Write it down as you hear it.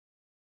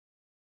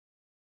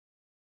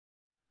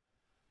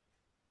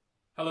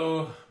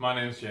Hello, my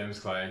name is James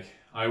Clegg.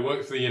 I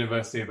work for the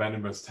University of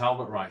Edinburgh's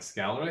Talbot Rice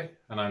Gallery,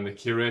 and I'm the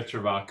curator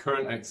of our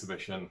current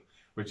exhibition,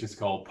 which is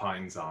called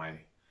Pine's Eye.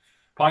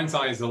 Pine's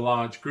Eye is a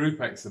large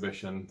group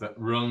exhibition that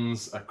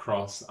runs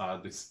across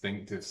our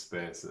distinctive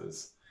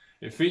spaces.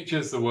 It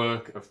features the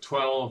work of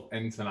 12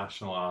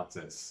 international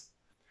artists.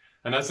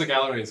 And as the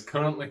gallery is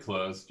currently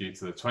closed due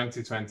to the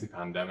 2020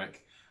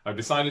 pandemic, I've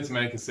decided to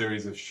make a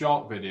series of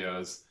short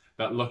videos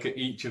that look at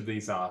each of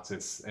these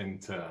artists in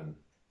turn.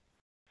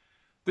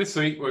 This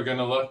week we're going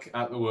to look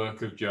at the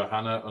work of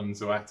Johanna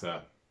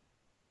Unzueta.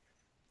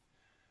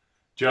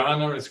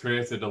 Johanna has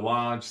created a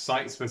large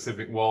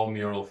site-specific wall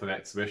mural for the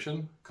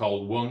exhibition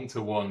called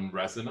One-to-One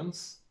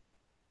Resonance.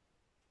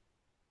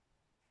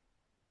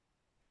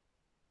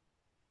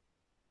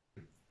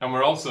 And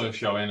we're also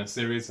showing a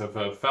series of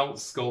her felt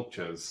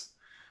sculptures,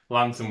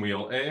 Lantern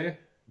Wheel A,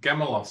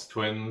 Gemelos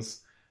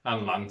Twins,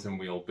 and Lantern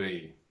Wheel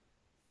B.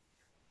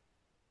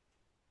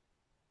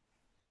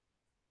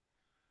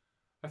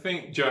 I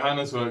think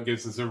Johanna's work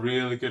gives us a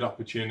really good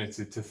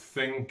opportunity to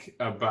think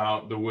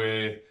about the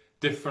way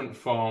different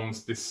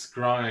forms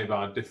describe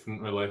our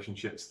different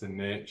relationships to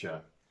nature.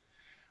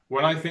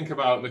 When I think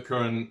about the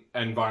current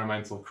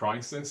environmental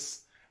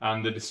crisis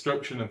and the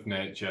destruction of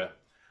nature,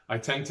 I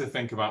tend to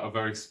think about a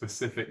very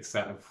specific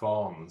set of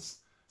forms.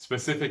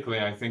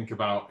 Specifically, I think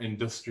about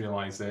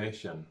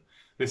industrialization,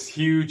 this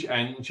huge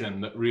engine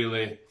that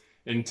really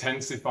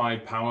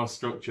intensified power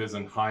structures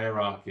and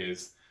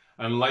hierarchies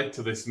and led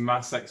to this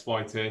mass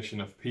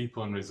exploitation of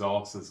people and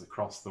resources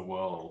across the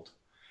world.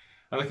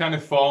 And the kind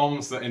of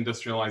forms that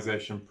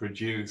industrialization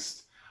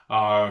produced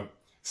are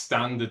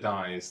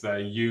standardized, they're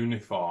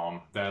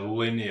uniform, they're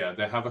linear,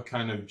 they have a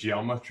kind of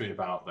geometry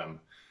about them.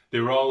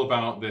 They're all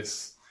about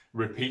this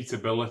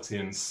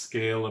repeatability and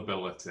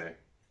scalability,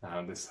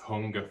 this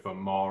hunger for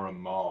more and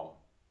more.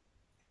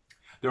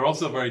 They're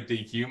also very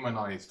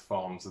dehumanized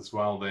forms as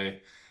well.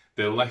 They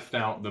left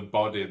out the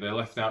body, they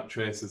left out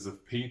traces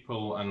of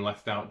people and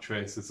left out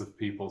traces of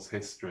people's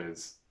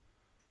histories.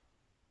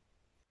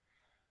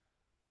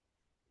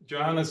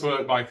 Johanna's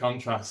work, by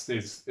contrast,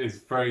 is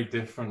very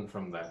different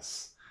from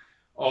this.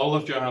 All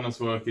of Johanna's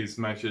work is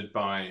measured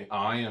by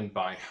eye and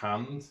by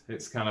hand.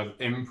 It's kind of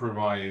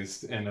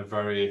improvised in a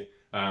very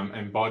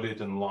embodied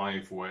and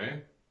live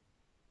way.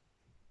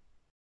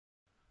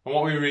 And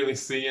what we really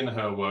see in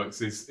her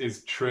works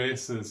is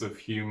traces of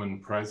human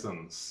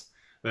presence.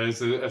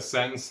 There's a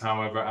sense,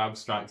 however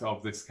abstract,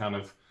 of this kind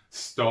of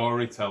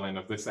storytelling,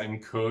 of this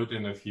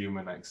encoding of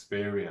human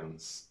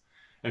experience.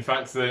 In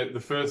fact,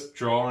 the first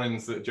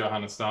drawings that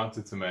Johanna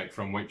started to make,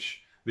 from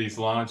which these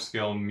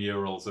large-scale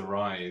murals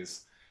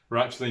arise, were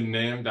actually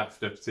named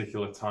after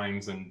particular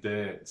times and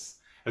dates,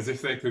 as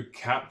if they could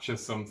capture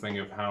something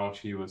of how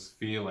she was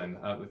feeling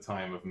at the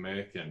time of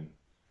making.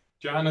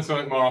 Johanna's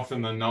work, more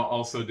often than not,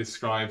 also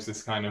describes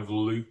this kind of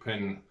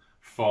looping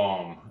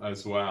form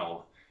as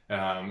well.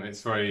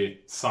 It's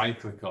very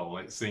cyclical.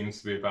 It seems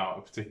to be about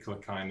a particular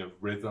kind of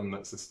rhythm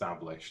that's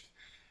established.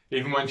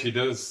 Even when she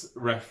does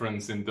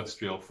reference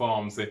industrial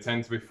forms, they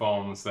tend to be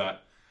forms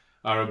that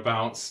are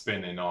about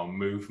spinning or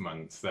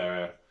movement.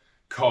 They're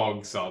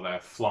cogs or they're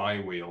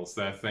flywheels.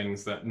 They're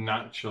things that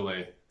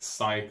naturally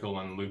cycle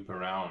and loop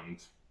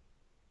around.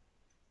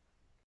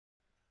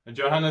 And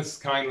Johanna's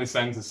kindly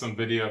sent us some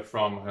video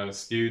from her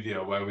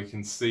studio where we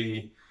can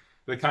see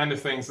the kind of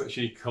things that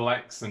she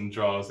collects and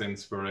draws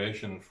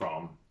inspiration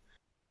from.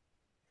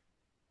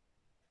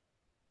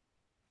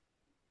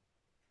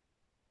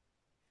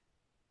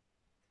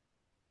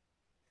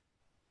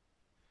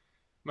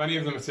 Many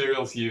of the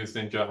materials used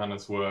in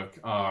Johanna's work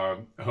are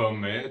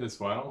homemade as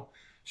well.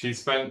 She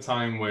spent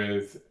time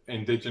with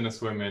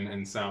indigenous women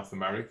in South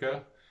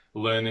America,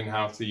 learning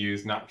how to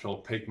use natural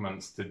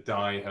pigments to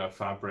dye her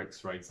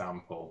fabrics, for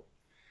example.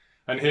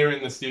 And here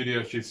in the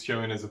studio, she's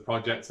showing us a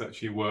project that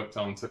she worked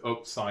on to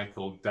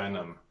upcycle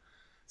denim.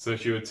 So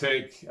she would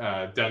take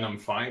denim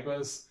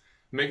fibers,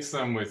 mix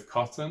them with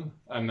cotton,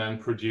 and then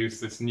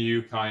produce this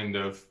new kind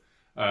of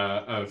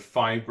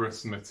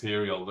fibrous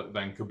material that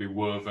then could be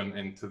woven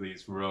into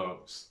these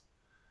robes.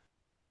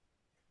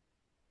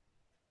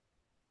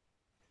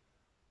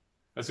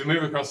 As we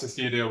move across the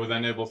studio, we're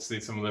then able to see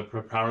some of the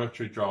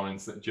preparatory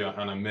drawings that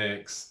Johanna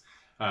makes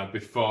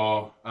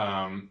before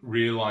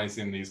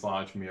realizing these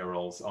large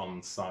murals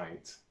on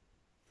site.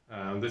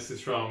 This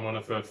is from one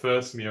of her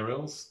first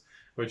murals,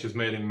 which was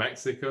made in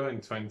Mexico in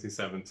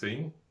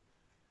 2017.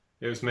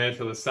 It was made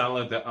for the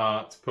Sala de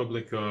Arte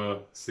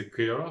Público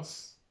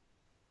Siqueiros.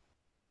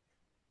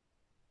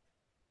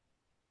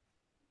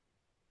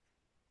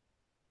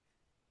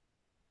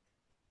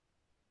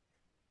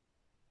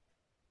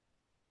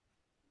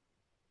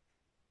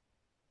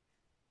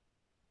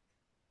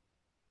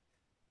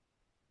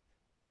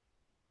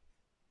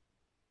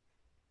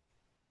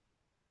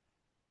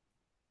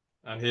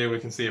 And here we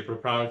can see a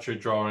preparatory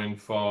drawing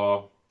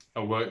for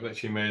a work that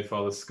she made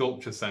for the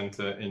Sculpture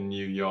Center in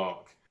New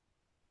York.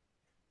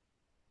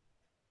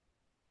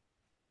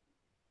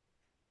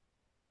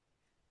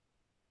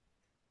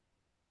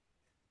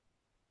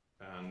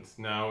 And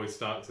now we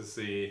start to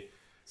see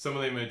some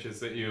of the images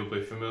that you'll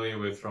be familiar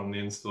with from the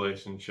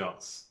installation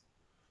shots.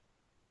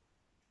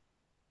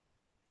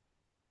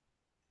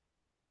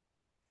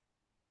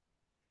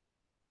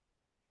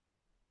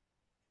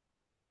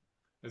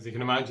 As you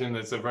can imagine,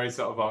 there's a very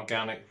sort of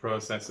organic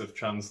process of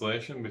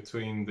translation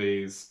between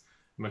these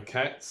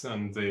maquettes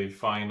and the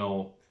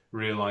final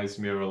realised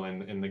mural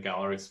in the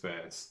gallery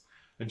space.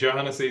 And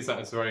Johanna sees that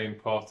as a very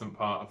important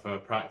part of her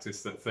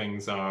practice, that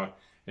things are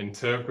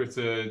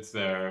interpreted,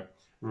 they're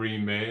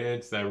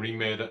remade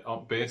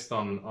based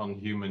on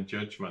human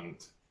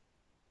judgment.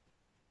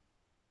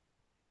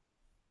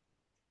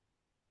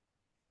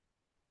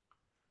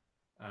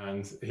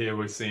 And here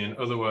we're seeing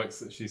other works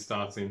that she's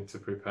starting to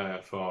prepare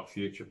for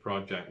future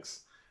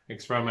projects,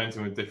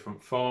 experimenting with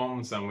different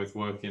forms and with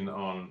working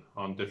on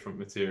different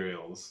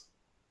materials.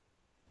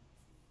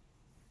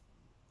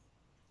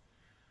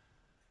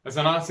 As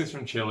an artist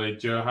from Chile,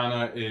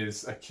 Johanna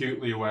is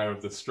acutely aware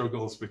of the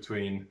struggles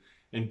between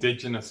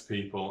indigenous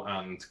people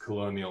and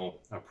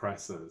colonial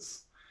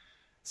oppressors.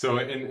 So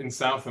in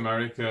South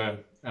America,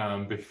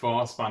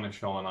 before Spanish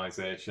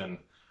colonization,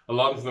 a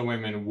lot of the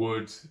women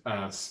would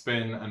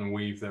spin and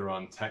weave their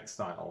own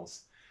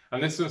textiles.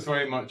 And this was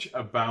very much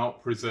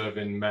about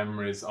preserving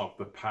memories of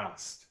the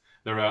past.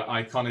 There are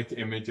iconic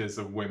images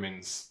of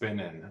women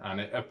spinning, and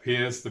it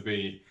appears to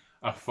be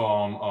a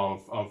form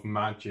of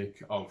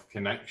magic, of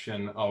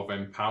connection, of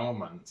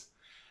empowerment.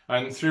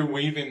 And through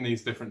weaving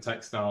these different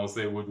textiles,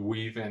 they would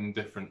weave in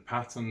different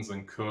patterns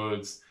and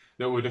codes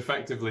that would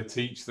effectively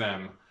teach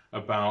them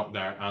about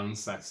their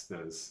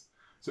ancestors.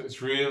 So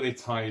it's really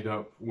tied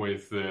up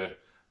with the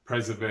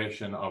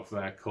preservation of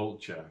their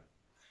culture.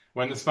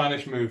 When the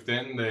Spanish moved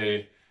in,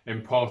 they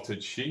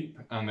imported sheep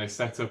and they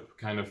set up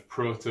kind of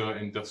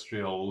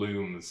proto-industrial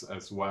looms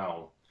as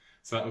well.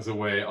 So that was a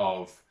way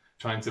of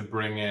trying to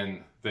bring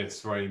in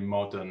this very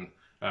modern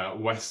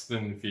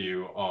Western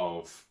view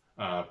of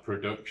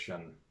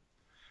production.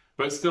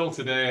 But still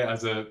today,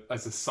 as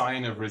a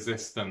sign of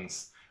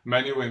resistance,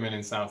 many women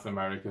in South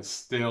America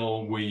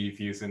still weave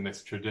using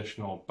this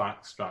traditional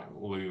backstrap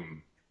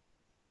loom.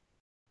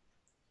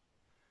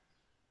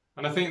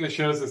 And I think this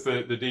shows us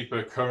the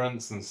deeper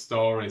currents and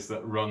stories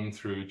that run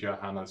through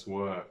Johanna's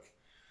work.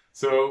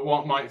 So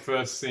what might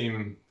first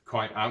seem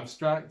quite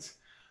abstract,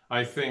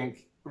 I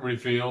think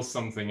reveals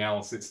something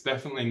else. It's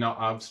definitely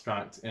not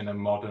abstract in a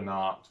modern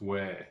art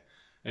way.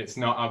 It's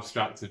not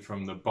abstracted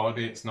from the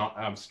body, it's not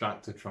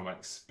abstracted from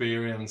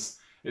experience,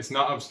 it's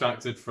not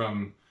abstracted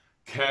from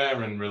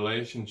care and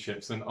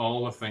relationships and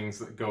all the things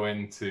that go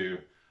into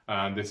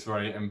this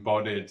very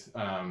embodied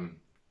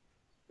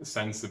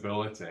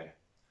sensibility.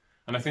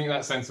 And I think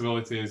that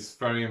sensibility is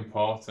very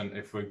important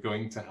if we're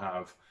going to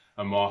have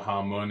a more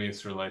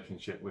harmonious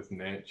relationship with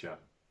nature.